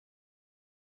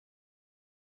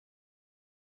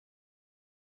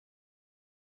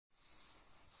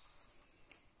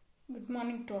Good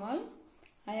morning to all.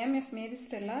 I am F.Mary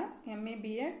Stella, MA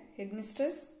B.Ed,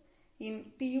 Headmistress in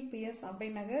PUPS Abhay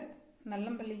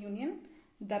Nallambally Union,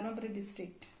 Dharmapuri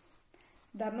district.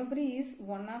 Dharmapuri is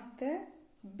one of the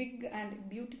big and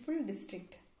beautiful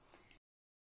district.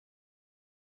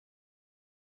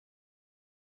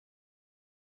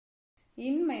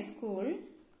 In my school,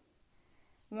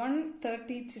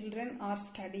 130 children are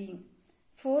studying.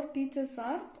 4 teachers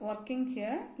are working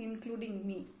here, including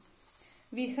me.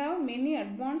 We have many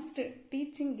advanced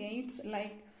teaching aids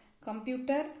like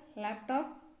computer, laptop,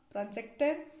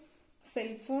 projector,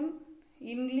 cell phone,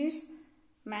 English,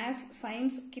 maths,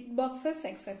 science, kit boxes,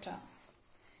 etc.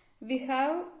 We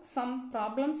have some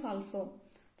problems also.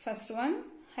 First one,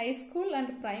 high school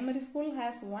and primary school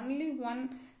has only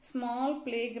one small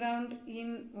playground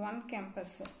in one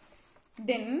campus.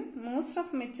 Then most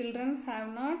of my children have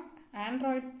not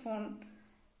Android phone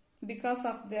because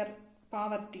of their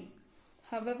poverty.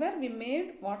 However, we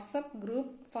made WhatsApp group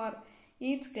for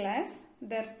each class.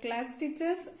 Their class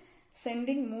teachers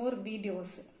sending more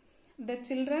videos. The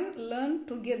children learn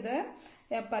together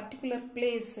a particular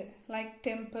place like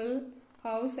temple,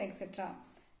 house, etc.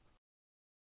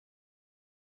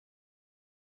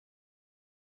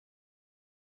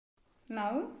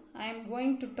 Now I am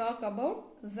going to talk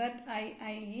about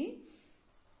ZIIEI.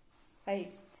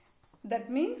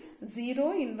 That means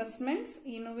Zero Investments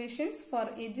Innovations for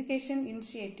Education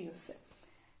Initiatives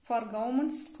for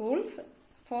government schools,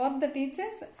 for the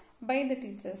teachers, by the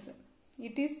teachers.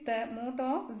 It is the motto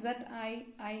of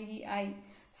ZIIEI,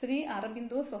 Sri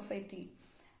Aurobindo Society.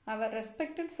 Our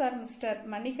respected Sir Mr.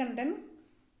 Manikandan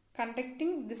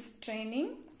conducting this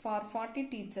training for 40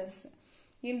 teachers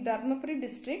in Dharmapuri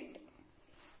district.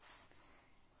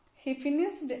 He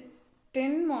finished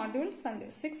 10 modules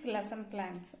and 6 lesson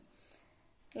plans.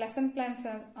 Lesson plans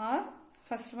are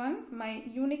first one, my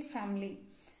unique family,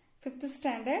 5th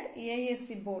standard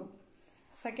AAC board.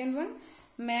 Second one,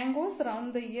 mangoes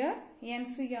round the year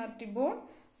NCERT board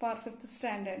for 5th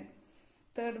standard.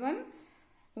 Third one,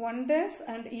 wonders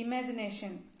and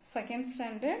imagination, 2nd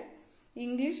standard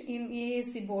English in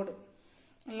AAC board.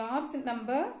 Large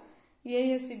number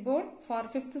AAC board for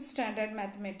 5th standard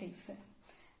mathematics.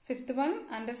 Fifth one,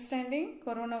 understanding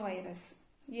coronavirus.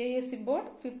 AAC board,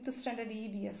 5th standard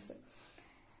EBS.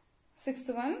 Sixth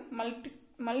one,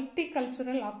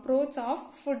 multicultural approach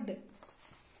of food.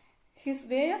 His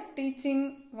way of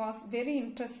teaching was very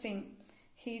interesting.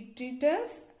 He treated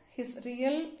his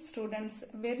real students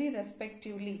very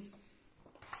respectively.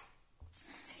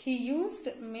 He used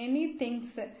many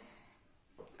things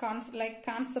like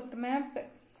concept map,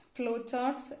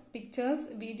 flowcharts, pictures,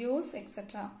 videos,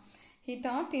 etc. He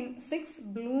taught in 6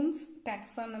 Bloom's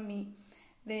taxonomy.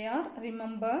 They are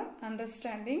remember,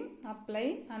 understanding,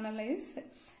 apply, analyze,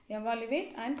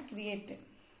 evaluate and create.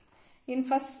 In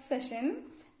first session,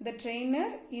 the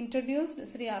trainer introduced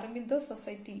Sri Aurobindo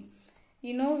Society,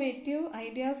 innovative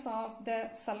ideas of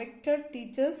the selected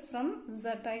teachers from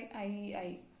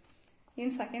ZIIEI.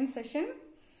 In second session,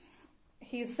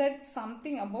 he said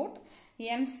something about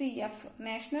NCF,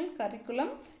 National Curriculum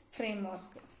Framework.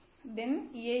 Then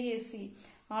AAC,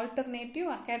 Alternative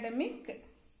Academic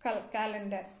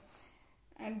Calendar,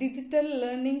 and digital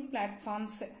learning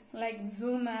platforms like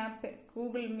Zoom app,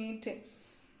 Google Meet,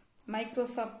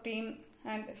 Microsoft Teams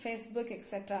and Facebook,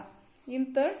 etc.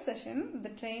 In third session, the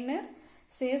trainer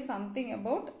says something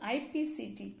about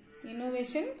IPCT,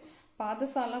 Innovation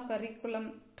Padasala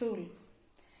Curriculum Tool.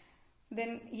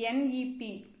 Then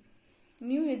NEP,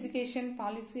 New Education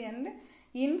Policy and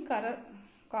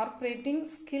Incorporating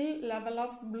Skill Level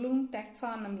of Bloom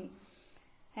Taxonomy.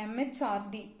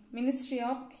 MHRD, Ministry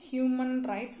of Human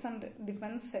Rights and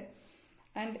Defense,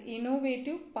 and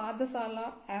Innovative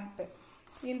Padasala app.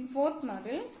 In fourth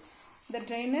module, the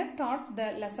trainer taught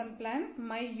the lesson plan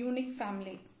My Unique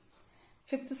Family,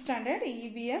 5th standard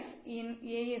EBS in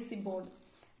AAC board.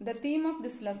 The theme of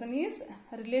this lesson is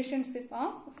relationship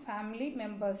of family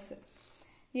members.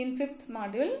 In 5th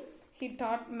module, he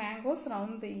taught mangoes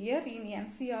round the year in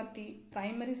NCERT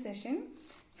primary session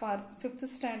for 5th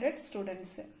standard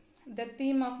students. The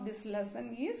theme of this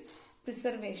lesson is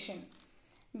preservation.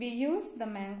 We use the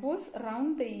mangoes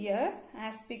round the year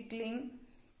as pickling,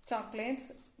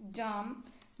 chocolates, jam,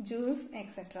 juice,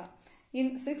 etc.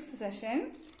 In 6th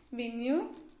session, we knew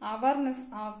awareness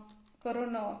of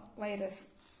coronavirus.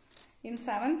 In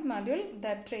 7th module,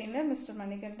 the trainer Mr.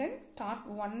 Manikandan taught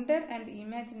wonder and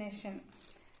imagination,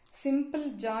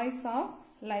 simple joys of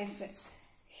life.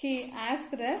 He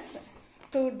asked us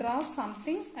to draw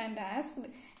something and asked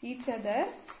each other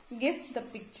guess the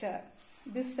picture.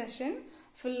 This session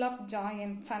full of joy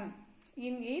and fun.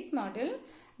 In 8th module,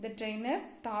 The trainer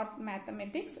taught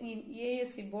mathematics in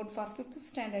ASC board for 5th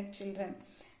standard children.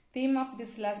 Theme of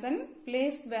this lesson,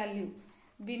 place value.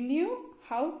 We knew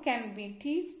how can we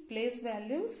teach place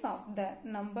values of the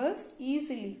numbers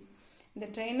easily. The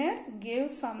trainer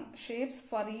gave some shapes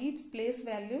for each place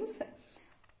values.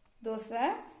 Those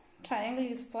were triangle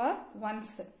is for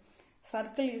ones,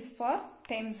 circle is for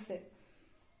tens,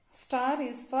 star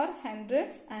is for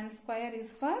hundreds and square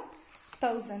is for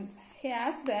thousands. He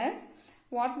asked us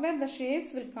what were the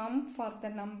shapes will come for the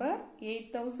number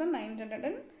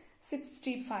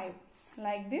 8965.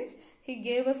 Like this, he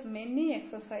gave us many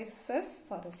exercises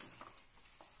for us.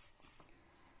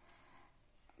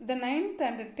 The 9th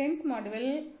and 10th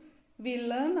module, we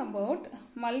learn about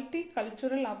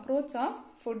multicultural approach of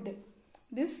food.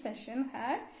 This session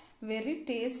had very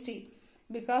tasty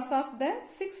because of the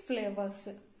 6 flavors.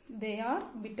 They are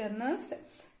bitterness,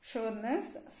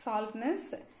 sourness,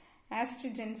 saltness,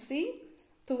 astringency,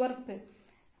 tuvarp,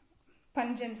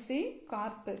 pungency,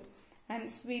 carp, and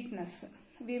sweetness.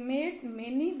 We made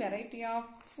many variety of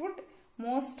food,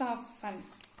 most of fun.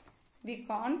 We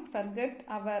can't forget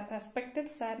our respected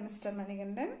sir Mr.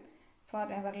 Manigandan for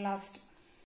everlast.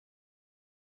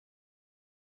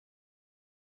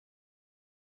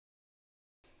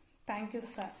 Thank you,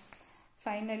 sir.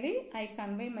 Finally, I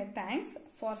convey my thanks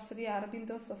for Sri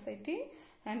Aurobindo Society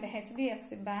and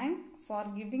HDFC Bank for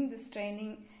giving this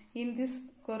training in this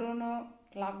Corona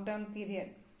lockdown period.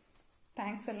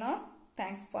 Thanks a lot.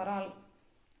 Thanks for all.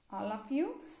 All of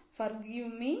you,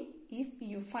 forgive me if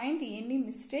you find any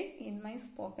mistake in my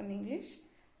spoken English.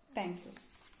 Thank you.